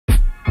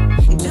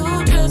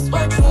just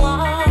what you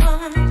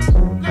want.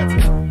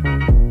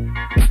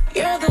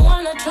 You're the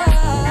one I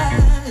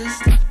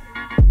trust.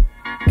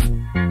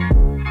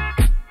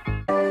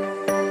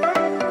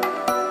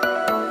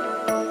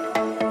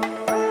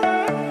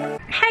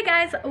 Hey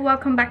guys,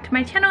 welcome back to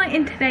my channel.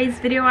 In today's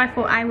video I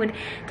thought I would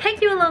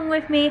take you along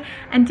with me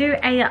and do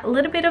a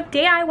little bit of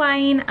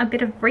DIYing, a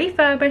bit of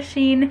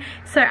refurbishing.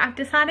 So I've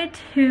decided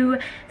to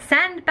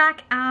sand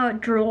back our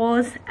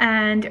drawers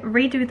and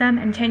redo them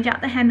and change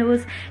out the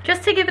handles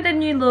just to give it a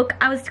new look.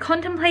 I was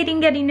contemplating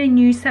getting a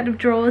new set of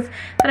drawers,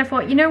 but I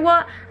thought, you know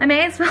what, I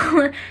may as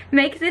well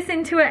make this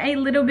into a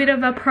little bit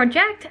of a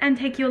project and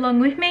take you along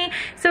with me.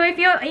 So if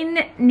you're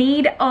in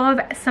need of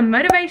some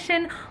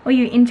motivation or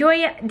you enjoy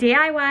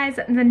DIYs,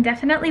 then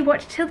definitely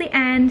watch till the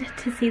end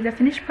to see the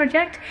finished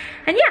project.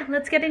 And yeah,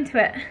 let's get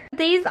into it.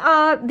 These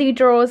are the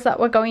drawers that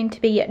we're going to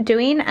be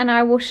doing, and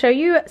I will show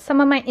you some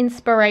of my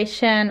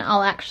inspiration.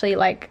 I'll actually,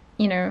 like,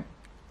 you know,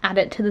 add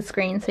it to the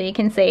screen so you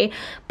can see,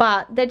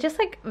 but they're just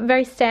like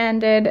very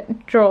standard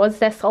drawers.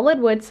 They're solid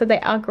wood, so they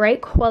are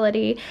great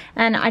quality,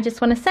 and I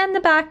just want to sand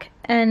the back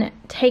and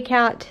take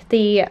out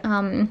the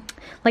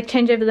like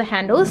change over the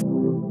handles.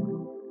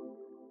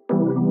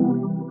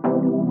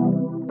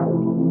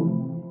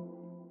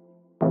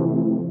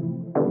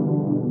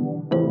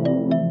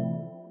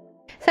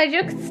 So I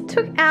just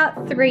took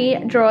out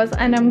 3 drawers,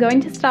 and I'm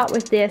going to start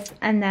with this,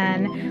 and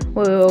then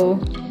we'll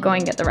go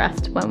and get the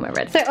rest when we're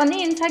ready. So on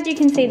the inside you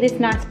can see this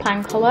nice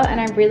pine color, and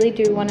I really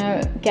do want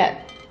to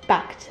get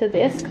back to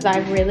this because I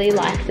really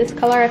like this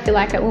color. I feel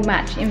like it will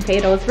match in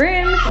Theodore's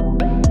room.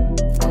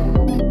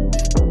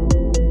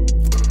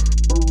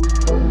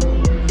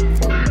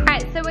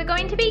 Alright, so we're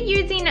going to be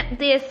using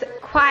this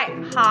quite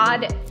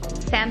hard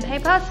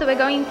sandpaper. So we're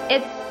going,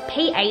 it's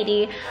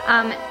P80.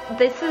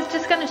 This is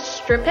just going to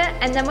strip it,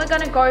 and then we're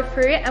going to go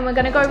through it, and we're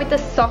going to go with the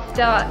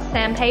softer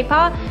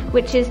sandpaper,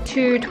 which is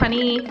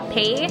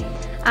 220p.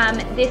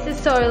 This is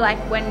so like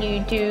when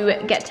you do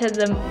get to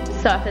the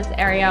surface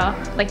area,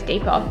 like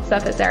deeper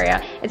surface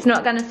area, it's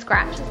not going to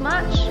scratch as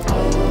much.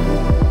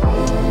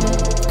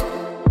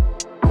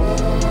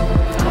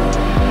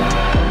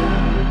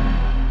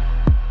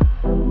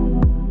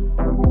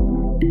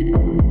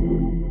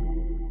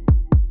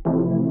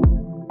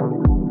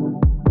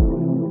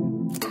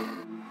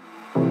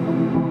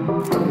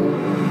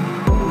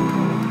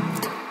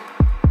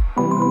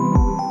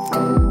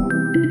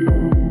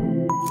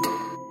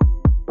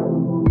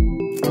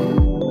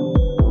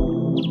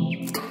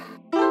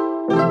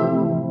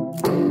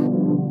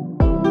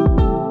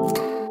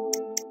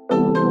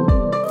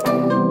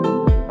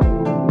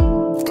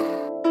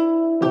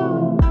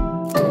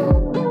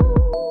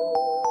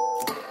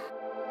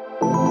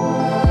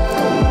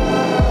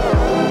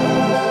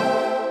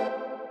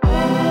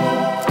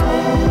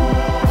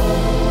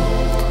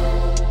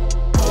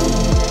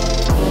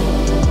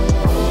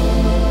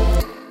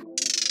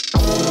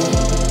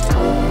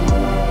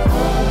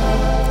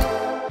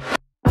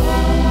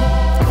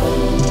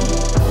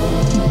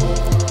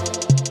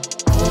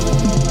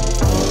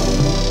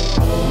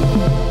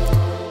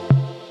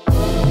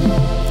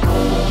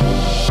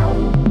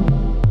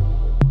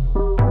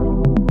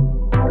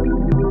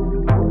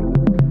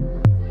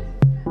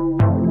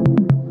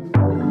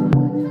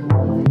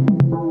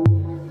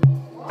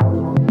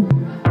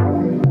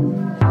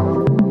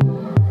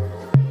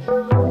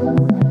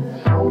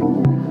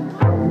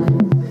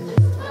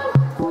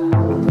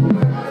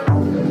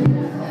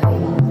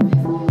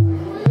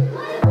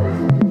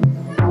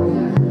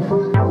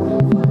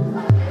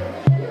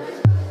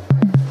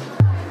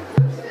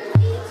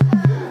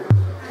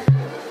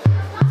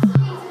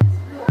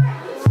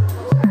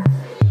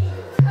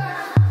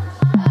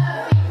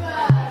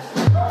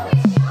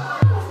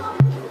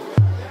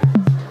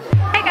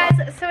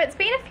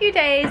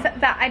 Days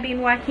that I've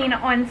been working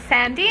on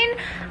sanding.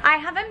 I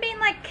haven't been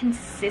like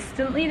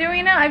consistently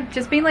doing it. I've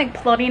just been like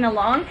plodding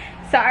along.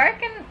 So I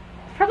reckon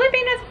it's probably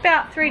been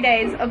about 3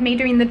 days of me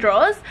doing the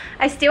drawers.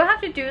 I still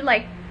have to do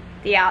like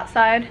the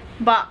outside,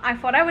 but I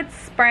thought I would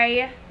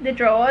spray the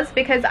drawers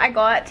because I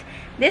got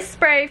this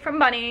spray from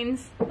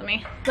Bunnings.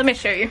 Let me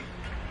show you.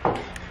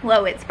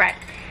 Low it spray.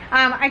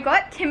 I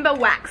got timber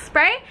wax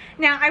spray.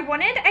 Now I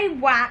wanted a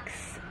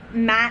wax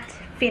matte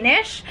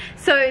finish,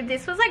 so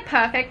this was like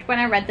perfect when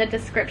I read the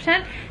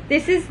description.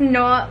 This is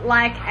not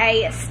like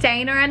a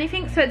stain or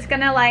anything, so it's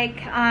gonna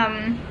like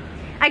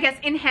I guess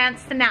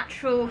enhance the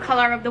natural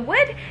color of the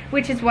wood,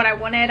 which is what I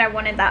wanted. I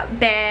wanted that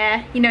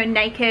bare, you know,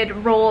 naked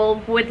raw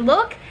wood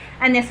look,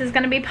 and this is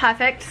gonna be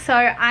perfect. So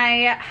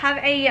I have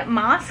a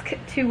mask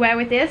to wear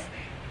with this.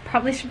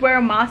 Probably should wear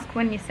a mask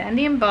when you're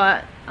sanding,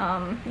 but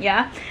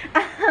yeah.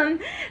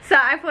 So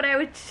I thought I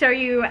would show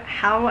you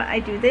how I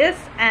do this,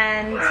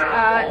 and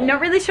not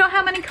really sure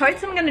how many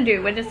coats I'm gonna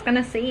do. We're just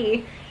gonna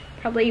see,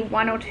 probably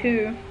 1 or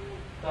 2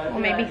 or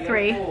maybe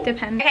 3,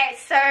 depending. Okay,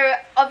 so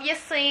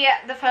obviously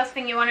the first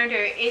thing you want to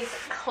do is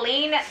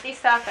clean the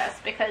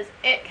surface because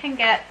it can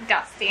get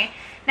dusty.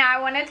 Now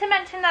I wanted to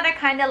mention that I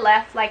kind of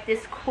left like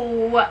this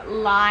cool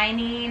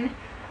lining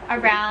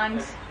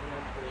around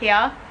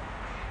here.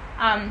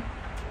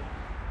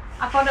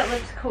 I thought it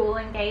looked cool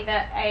and gave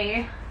it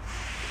a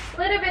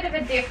little bit of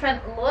a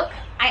different look.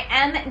 I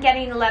am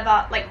getting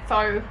leather, like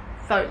faux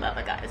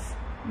leather, guys,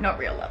 not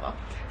real leather,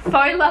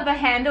 faux leather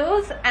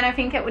handles, and I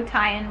think it would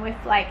tie in with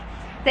like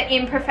the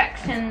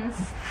imperfections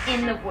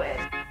in the wood.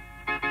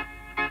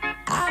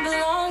 I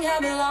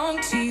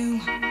belong to you.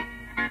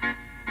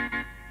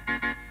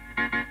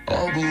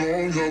 I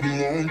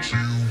belong to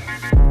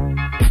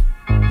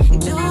you.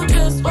 Do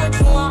just what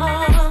you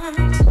want.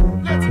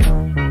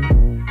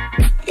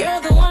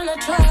 You're the one I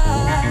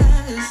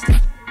trust,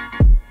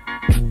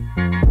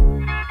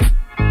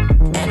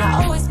 and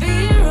I always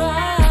be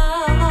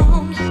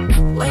around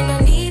when I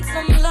need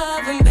some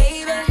loving,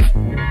 baby.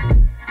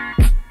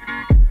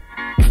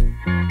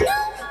 No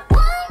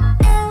one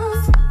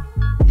else.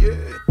 Yeah.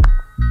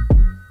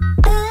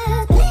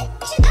 Let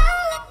you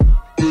down.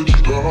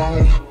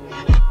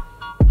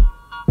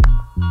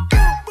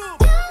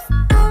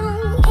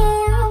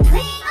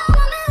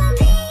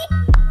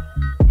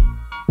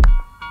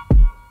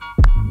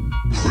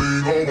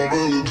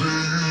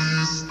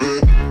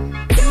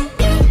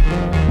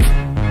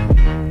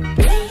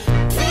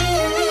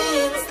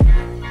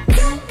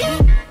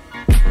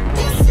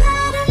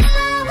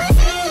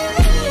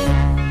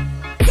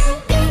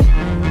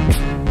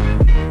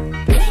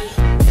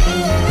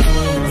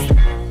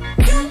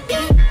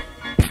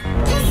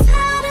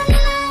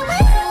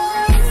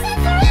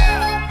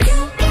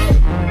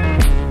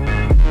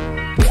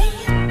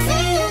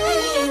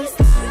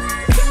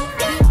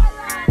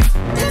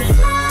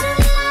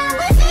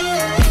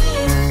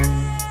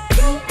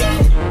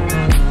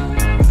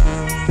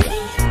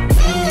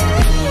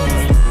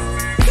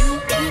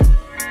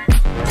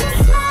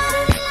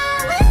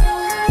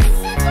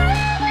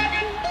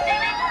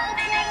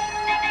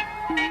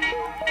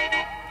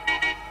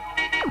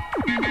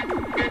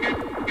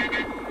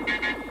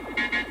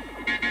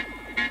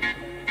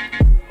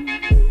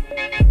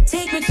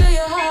 Take me to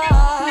your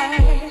heart.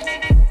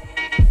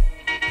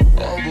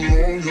 I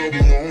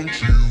belong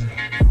to you.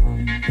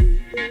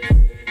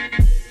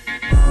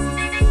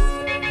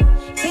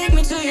 Take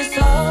me to your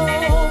soul.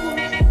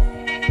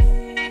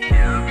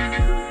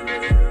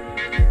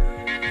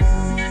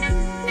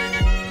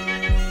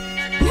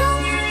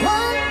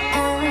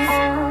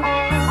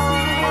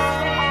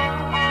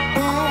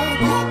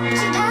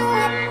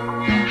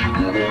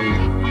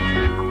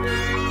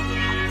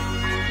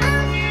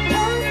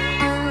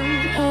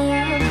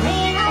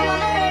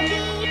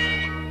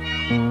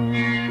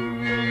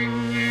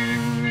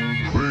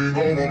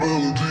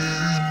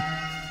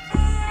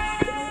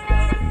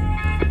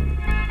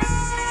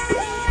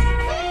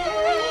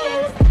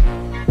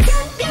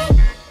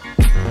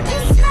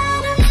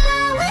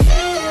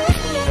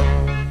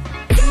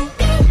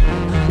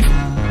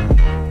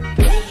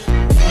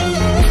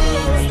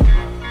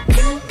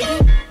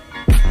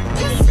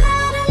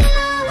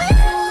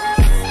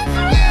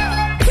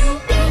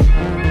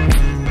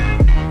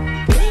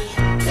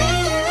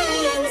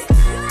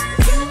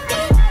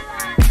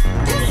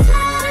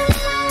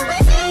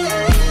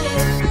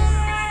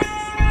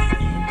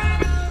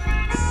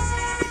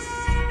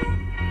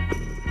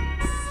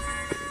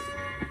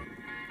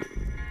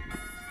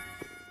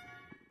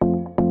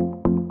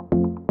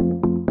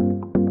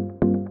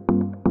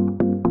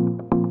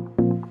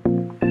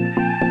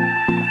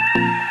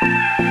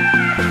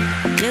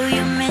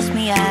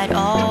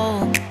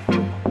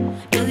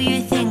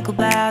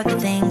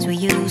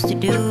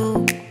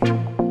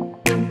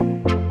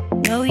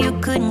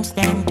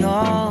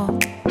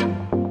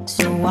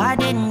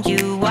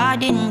 Why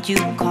didn't you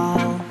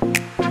call?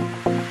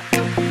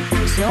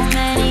 So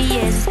many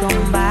years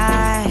gone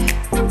by,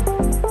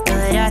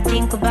 but I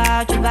think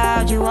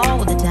about you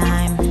all the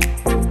time.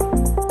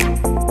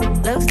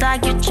 Looks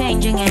like you're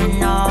changing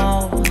and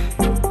all,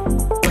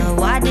 but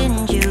why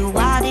didn't you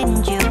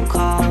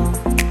call?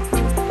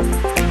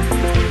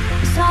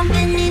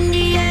 Something in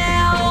the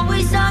air,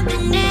 always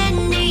something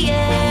in the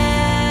air.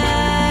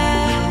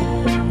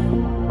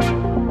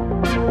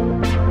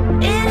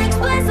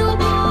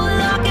 Inexplicable.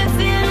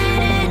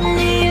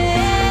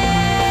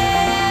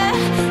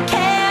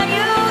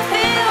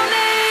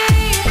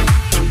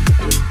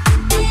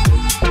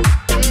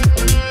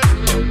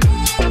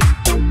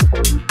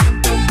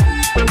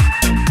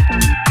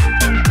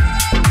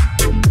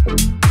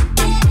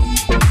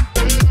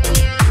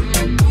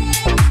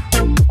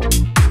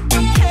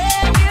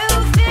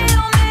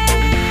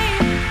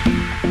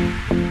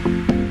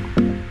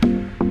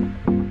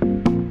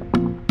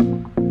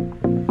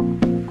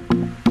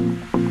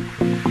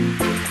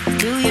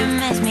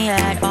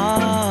 At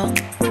all?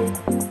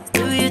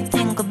 Do you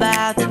think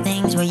about the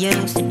things we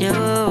used to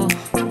do?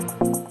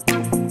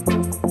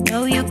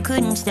 No, you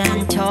couldn't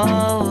stand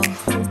tall,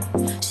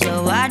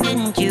 so why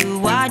didn't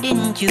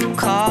you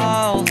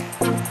call?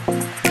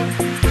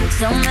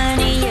 So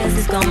many years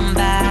has gone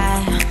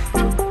by,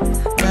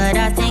 but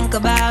I think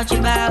about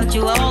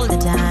you all the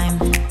time.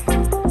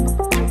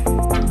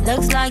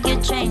 Looks like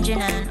you're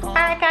changing and all.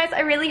 Alright guys,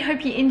 I really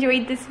hope you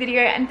enjoyed this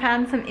video and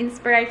found some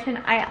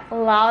inspiration. I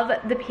love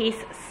the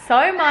piece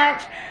so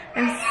much.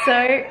 I'm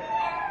so...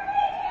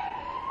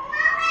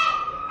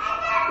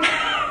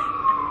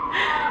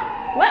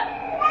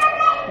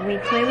 we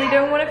clearly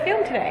don't want to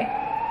film today.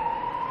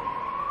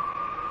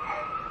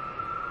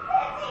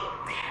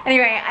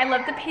 Anyway, I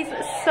love the piece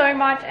so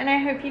much, and I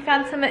hope you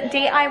found some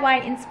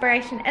DIY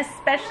inspiration,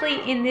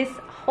 especially in this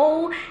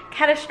whole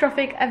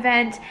catastrophic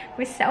event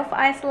with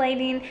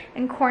self-isolating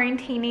and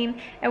quarantining.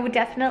 It will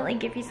definitely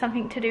give you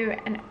something to do.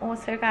 And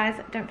also, guys,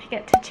 don't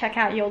forget to check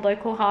out your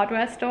local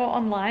hardware store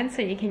online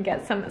so you can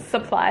get some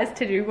supplies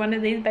to do one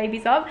of these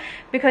babies up,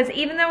 because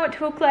even though it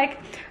took, like,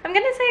 I'm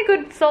gonna say a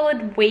good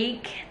solid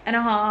week and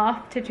a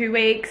half to 2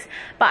 weeks,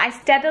 but I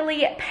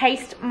steadily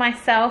paced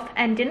myself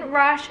and didn't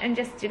rush and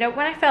just did it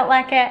when I felt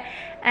like it.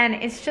 And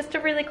it's just a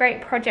really great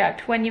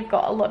project when you've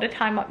got a lot of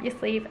time up your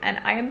sleeve, and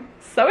I am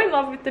so in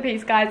love with the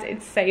piece, guys.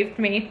 It saved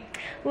me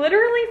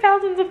literally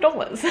thousands of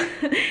dollars.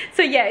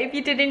 So yeah, if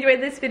you did enjoy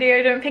this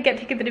video, don't forget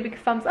to give it a big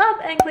thumbs up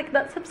and click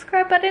that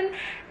subscribe button.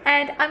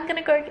 And I'm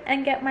gonna go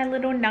and get my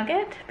little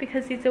nugget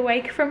because he's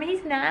awake from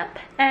his nap,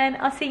 and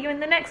I'll see you in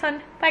the next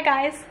one. Bye,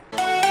 guys.